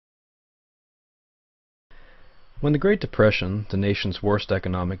When the Great Depression, the nation's worst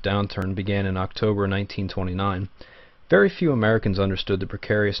economic downturn, began in October 1929, very few Americans understood the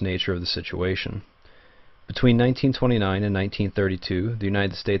precarious nature of the situation. Between 1929 and 1932, the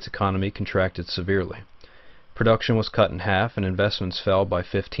United States economy contracted severely. Production was cut in half and investments fell by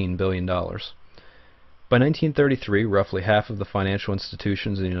 $15 billion. By 1933, roughly half of the financial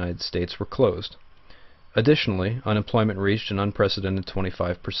institutions in the United States were closed. Additionally, unemployment reached an unprecedented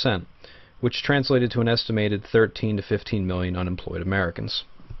 25%, which translated to an estimated 13 to 15 million unemployed Americans.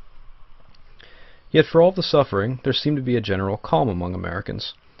 Yet for all the suffering, there seemed to be a general calm among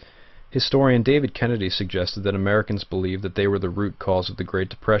Americans. Historian David Kennedy suggested that Americans believed that they were the root cause of the Great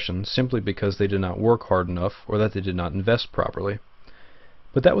Depression simply because they did not work hard enough or that they did not invest properly.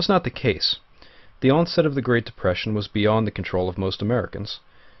 But that was not the case. The onset of the Great Depression was beyond the control of most Americans.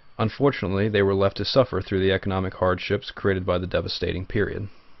 Unfortunately, they were left to suffer through the economic hardships created by the devastating period.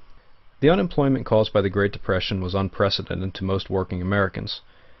 The unemployment caused by the Great Depression was unprecedented to most working Americans.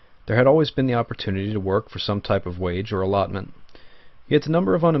 There had always been the opportunity to work for some type of wage or allotment. Yet the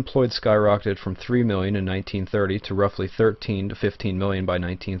number of unemployed skyrocketed from 3 million in 1930 to roughly 13 to 15 million by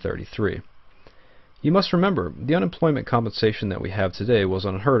 1933. You must remember, the unemployment compensation that we have today was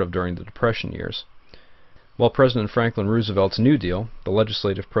unheard of during the Depression years. While President Franklin Roosevelt's New Deal, the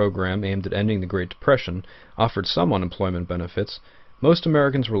legislative program aimed at ending the Great Depression, offered some unemployment benefits, most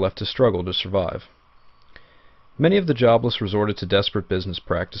Americans were left to struggle to survive. Many of the jobless resorted to desperate business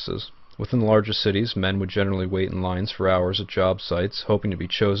practices. Within the larger cities, men would generally wait in lines for hours at job sites, hoping to be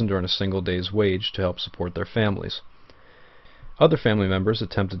chosen to earn a single day's wage to help support their families. Other family members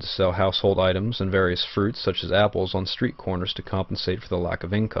attempted to sell household items and various fruits, such as apples, on street corners to compensate for the lack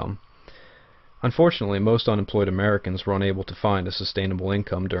of income. Unfortunately, most unemployed Americans were unable to find a sustainable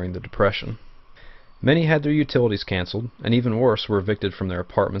income during the Depression. Many had their utilities canceled, and even worse, were evicted from their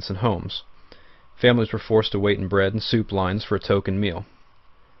apartments and homes. Families were forced to wait in bread and soup lines for a token meal.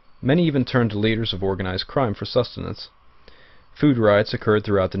 Many even turned to leaders of organized crime for sustenance. Food riots occurred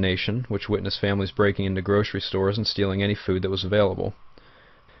throughout the nation, which witnessed families breaking into grocery stores and stealing any food that was available.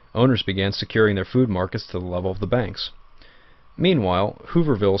 Owners began securing their food markets to the level of the banks. Meanwhile,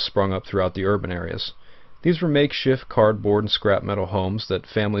 Hoovervilles sprung up throughout the urban areas. These were makeshift cardboard and scrap metal homes that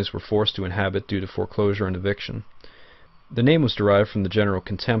families were forced to inhabit due to foreclosure and eviction. The name was derived from the general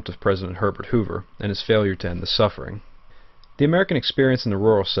contempt of President Herbert Hoover and his failure to end the suffering. The American experience in the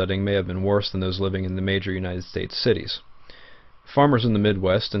rural setting may have been worse than those living in the major United States cities. Farmers in the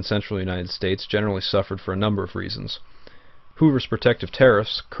Midwest and central United States generally suffered for a number of reasons. Hoover's protective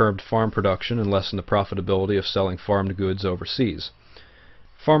tariffs curbed farm production and lessened the profitability of selling farmed goods overseas.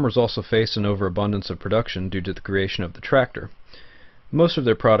 Farmers also faced an overabundance of production due to the creation of the tractor. Most of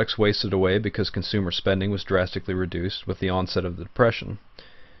their products wasted away because consumer spending was drastically reduced with the onset of the Depression.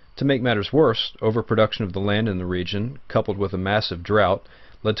 To make matters worse, overproduction of the land in the region, coupled with a massive drought,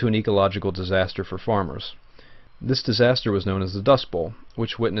 led to an ecological disaster for farmers. This disaster was known as the Dust Bowl,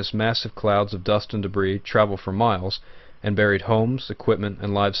 which witnessed massive clouds of dust and debris travel for miles and buried homes, equipment,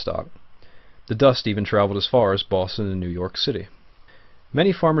 and livestock. The dust even traveled as far as Boston and New York City.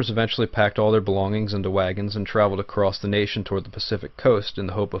 Many farmers eventually packed all their belongings into wagons and traveled across the nation toward the Pacific coast in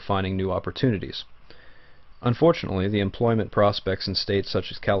the hope of finding new opportunities. Unfortunately, the employment prospects in states such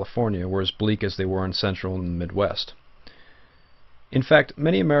as California were as bleak as they were in Central and the Midwest. In fact,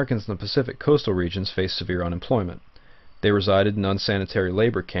 many Americans in the Pacific coastal regions faced severe unemployment. They resided in unsanitary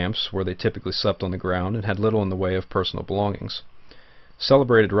labor camps where they typically slept on the ground and had little in the way of personal belongings.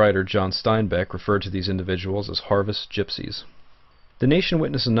 Celebrated writer John Steinbeck referred to these individuals as harvest gypsies. The nation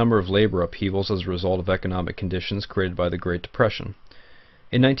witnessed a number of labor upheavals as a result of economic conditions created by the Great Depression.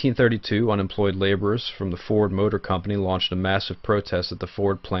 In 1932, unemployed laborers from the Ford Motor Company launched a massive protest at the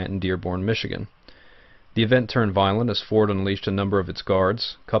Ford plant in Dearborn, Michigan. The event turned violent as Ford unleashed a number of its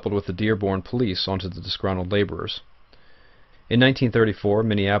guards, coupled with the Dearborn police, onto the disgruntled laborers. In 1934,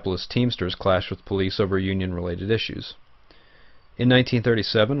 Minneapolis Teamsters clashed with police over union-related issues. In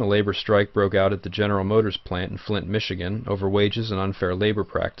 1937, a labor strike broke out at the General Motors plant in Flint, Michigan, over wages and unfair labor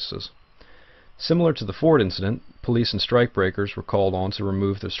practices. Similar to the Ford incident, police and strikebreakers were called on to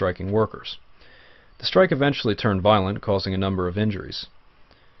remove the striking workers. The strike eventually turned violent, causing a number of injuries.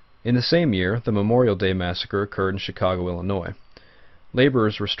 In the same year, the Memorial Day massacre occurred in Chicago, Illinois.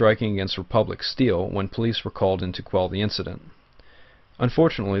 Laborers were striking against Republic Steel when police were called in to quell the incident.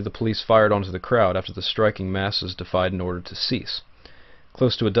 Unfortunately, the police fired onto the crowd after the striking masses defied an order to cease.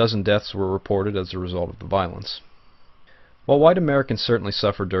 Close to a dozen deaths were reported as a result of the violence. While white Americans certainly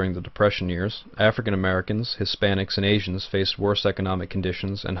suffered during the Depression years, African Americans, Hispanics, and Asians faced worse economic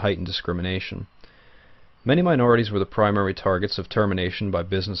conditions and heightened discrimination. Many minorities were the primary targets of termination by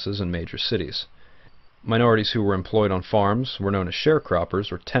businesses in major cities. Minorities who were employed on farms were known as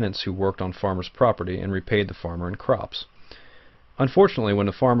sharecroppers, or tenants who worked on farmers' property and repaid the farmer in crops. Unfortunately, when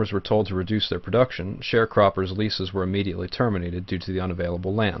the farmers were told to reduce their production, sharecroppers' leases were immediately terminated due to the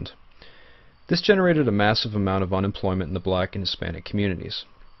unavailable land. This generated a massive amount of unemployment in the black and Hispanic communities.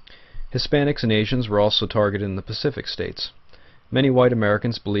 Hispanics and Asians were also targeted in the Pacific states. Many white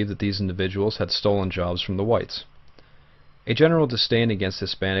Americans believed that these individuals had stolen jobs from the whites. A general disdain against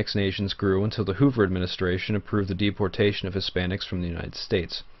Hispanics and Asians grew until the Hoover administration approved the deportation of Hispanics from the United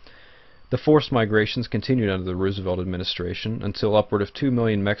States. The forced migrations continued under the Roosevelt administration until upward of 2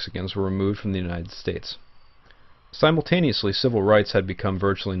 million Mexicans were removed from the United States. Simultaneously, civil rights had become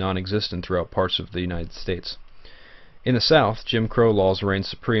virtually non-existent throughout parts of the United States. In the South, Jim Crow laws reigned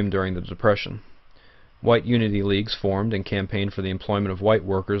supreme during the Depression. White unity leagues formed and campaigned for the employment of white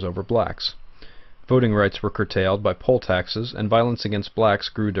workers over blacks. Voting rights were curtailed by poll taxes, and violence against blacks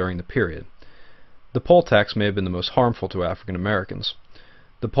grew during the period. The poll tax may have been the most harmful to African Americans.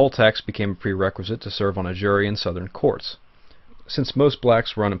 The poll tax became a prerequisite to serve on a jury in Southern courts. Since most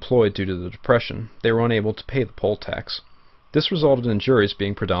blacks were unemployed due to the Depression, they were unable to pay the poll tax. This resulted in juries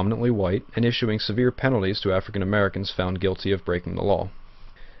being predominantly white and issuing severe penalties to African Americans found guilty of breaking the law.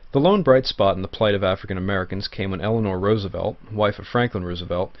 The lone bright spot in the plight of African Americans came when Eleanor Roosevelt, wife of Franklin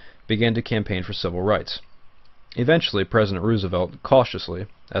Roosevelt, began to campaign for civil rights. Eventually, President Roosevelt, cautiously,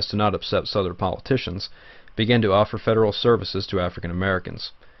 as to not upset Southern politicians, began to offer federal services to African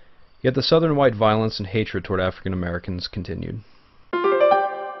Americans. Yet the Southern white violence and hatred toward African Americans continued.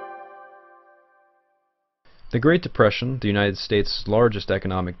 The Great Depression, the United States' largest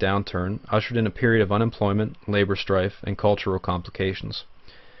economic downturn, ushered in a period of unemployment, labor strife, and cultural complications.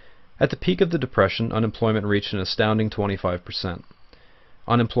 At the peak of the Depression, unemployment reached an astounding 25%.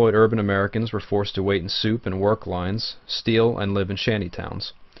 Unemployed urban Americans were forced to wait in soup and work lines, steal, and live in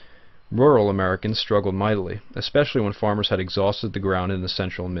shantytowns. Rural Americans struggled mightily, especially when farmers had exhausted the ground in the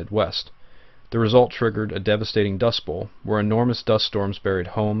central and Midwest. The result triggered a devastating dust bowl, where enormous dust storms buried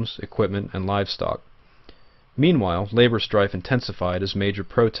homes, equipment, and livestock. Meanwhile, labor strife intensified as major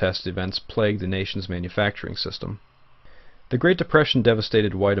protest events plagued the nation's manufacturing system. The Great Depression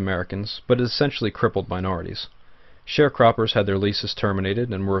devastated white Americans, but it essentially crippled minorities. Sharecroppers had their leases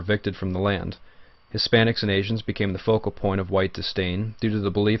terminated and were evicted from the land. Hispanics and Asians became the focal point of white disdain due to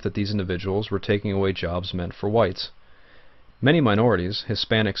the belief that these individuals were taking away jobs meant for whites. Many minorities,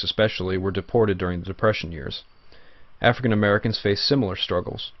 Hispanics especially, were deported during the Depression years. African Americans faced similar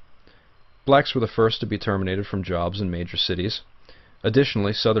struggles. Blacks were the first to be terminated from jobs in major cities.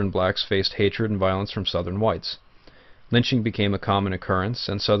 Additionally, Southern blacks faced hatred and violence from Southern whites. Lynching became a common occurrence,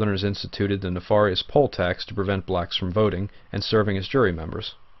 and Southerners instituted the nefarious poll tax to prevent blacks from voting and serving as jury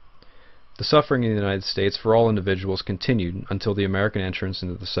members. The suffering in the United States for all individuals continued until the American entrance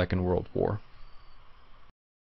into the Second World War.